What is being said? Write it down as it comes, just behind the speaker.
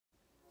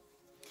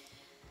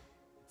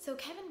So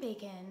Kevin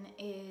Bacon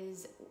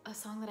is a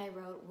song that I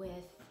wrote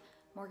with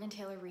Morgan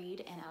Taylor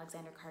Reid and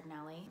Alexander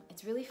Cardinale.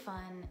 It's really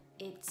fun.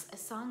 It's a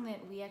song that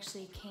we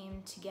actually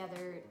came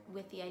together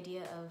with the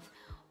idea of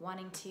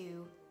wanting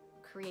to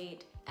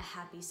create a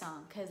happy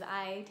song, because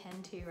I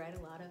tend to write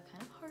a lot of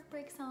kind of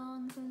heartbreak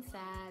songs and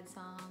sad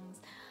songs,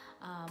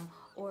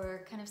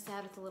 or kind of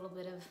sad with a little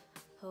bit of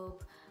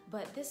hope.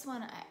 But this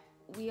one,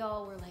 we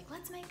all were like,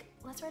 let's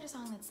write a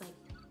song that's like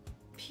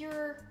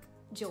pure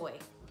joy.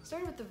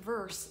 Started with the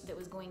verse that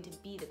was going to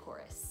be the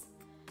chorus,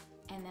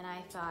 and then I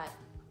thought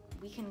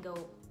we can go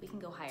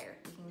higher.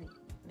 We can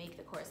make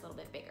the chorus a little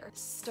bit bigger.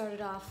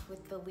 Started off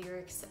with the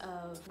lyrics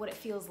of what it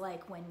feels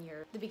like when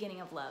you're the beginning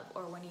of love,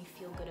 or when you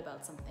feel good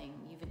about something,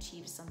 you've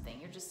achieved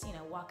something, you're just, you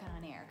know, walking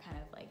on air, kind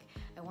of like,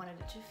 I wanted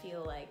it to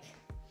feel like,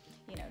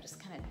 you know, just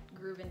kind of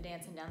grooving,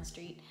 dancing down the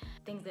street.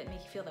 Things that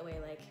make you feel that way,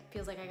 like,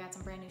 feels like I got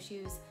some brand new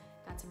shoes,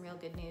 got some real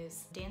good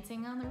news.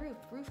 Dancing on the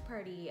roof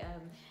party,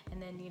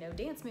 and then, you know,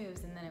 dance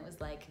moves, and then it was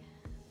like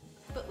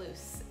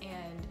Footloose.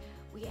 And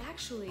we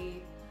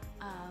actually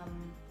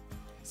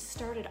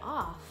started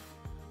off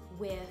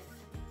with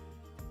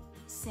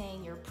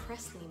saying your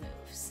Presley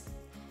moves,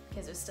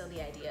 because it was still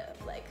the idea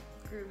of like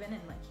grooving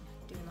and like, you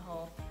know, doing the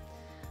whole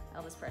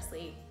Elvis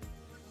Presley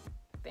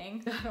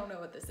thing. I don't know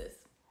what this is.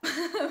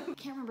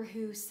 Can't remember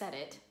who said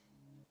it.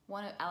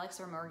 One of Alex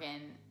or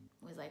Morgan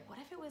was like, what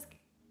if it was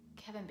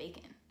Kevin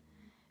Bacon?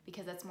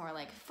 Because that's more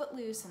like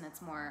Footloose, and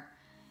that's more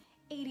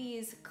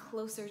 80s,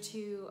 closer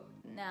to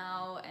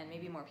now, and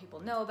maybe more people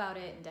know about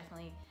it, and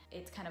definitely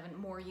it's kind of a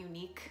more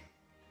unique.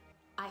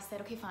 I said,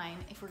 okay, fine,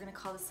 if we're gonna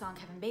call this song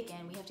Kevin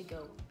Bacon, we have to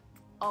go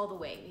all the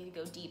way. We have to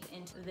go deep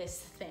into this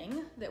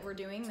thing that we're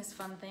doing, this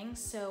fun thing.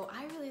 So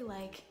I really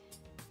like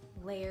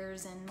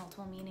layers and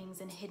multiple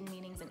meanings and hidden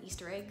meanings and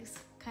Easter eggs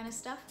kind of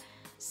stuff.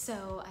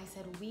 So I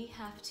said, we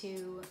have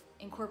to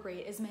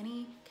incorporate as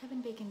many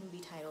Kevin Bacon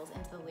movie titles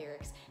into the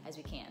lyrics as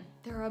we can.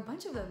 There are a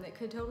bunch of them that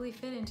could totally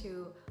fit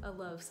into a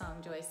love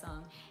song, joy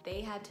song.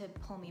 They had to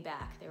pull me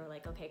back. They were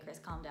like, okay, Kris,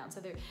 calm down.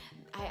 So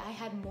I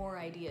had more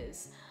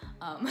ideas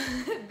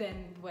than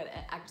what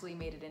actually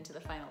made it into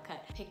the final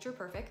cut. Picture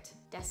Perfect,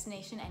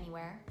 Destination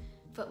Anywhere,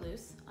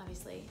 Footloose,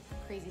 obviously,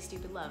 Crazy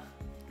Stupid Love.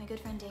 My good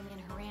friend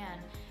Damien Horan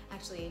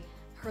actually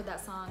heard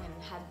that song and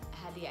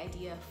had the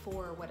idea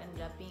for what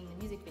ended up being the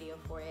music video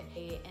for it,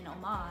 an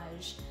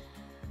homage,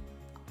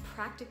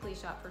 practically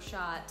shot for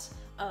shot,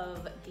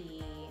 of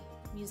the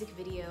music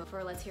video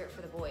for Let's Hear It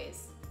for the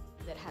Boys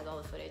that has all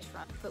the footage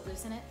from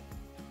Footloose in it.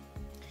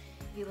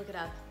 If you look it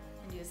up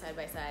and do a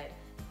side-by-side,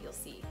 you'll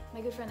see.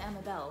 My good friend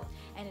Emma Bell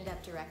ended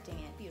up directing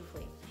it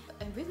beautifully.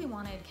 I really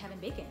wanted Kevin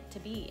Bacon to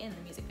be in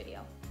the music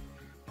video,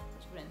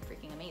 which would have been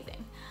freaking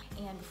amazing.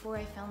 And before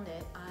I filmed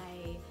it,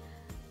 I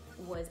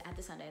was at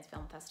the Sundance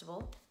Film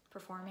Festival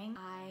performing.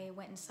 I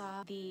went and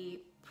saw the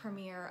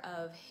premiere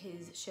of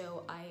his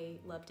show, I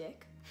Love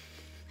Dick,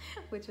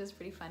 which was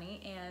pretty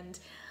funny, and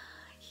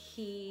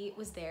he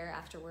was there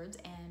afterwards,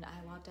 and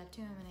I walked up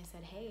to him and I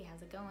said, hey,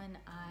 how's it going?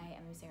 I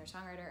am a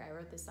singer-songwriter. I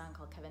wrote this song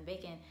called Kevin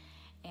Bacon,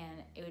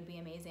 and it would be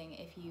amazing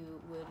if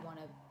you would want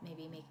to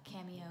maybe make a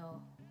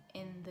cameo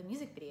in the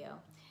music video.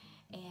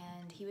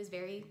 And he was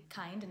very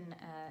kind and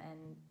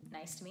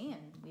nice to me,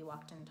 and we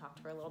walked and talked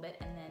for a little bit,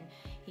 and then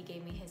he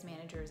gave me his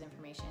manager's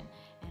information,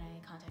 and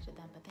I contacted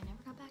them, but they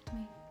never got back to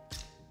me.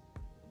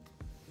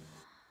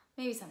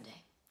 Maybe someday.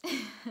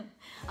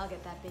 I'll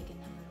get that Bacon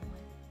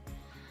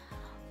 #1.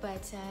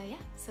 But yeah,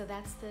 so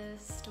that's the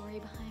story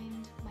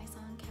behind my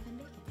song Kevin Bacon.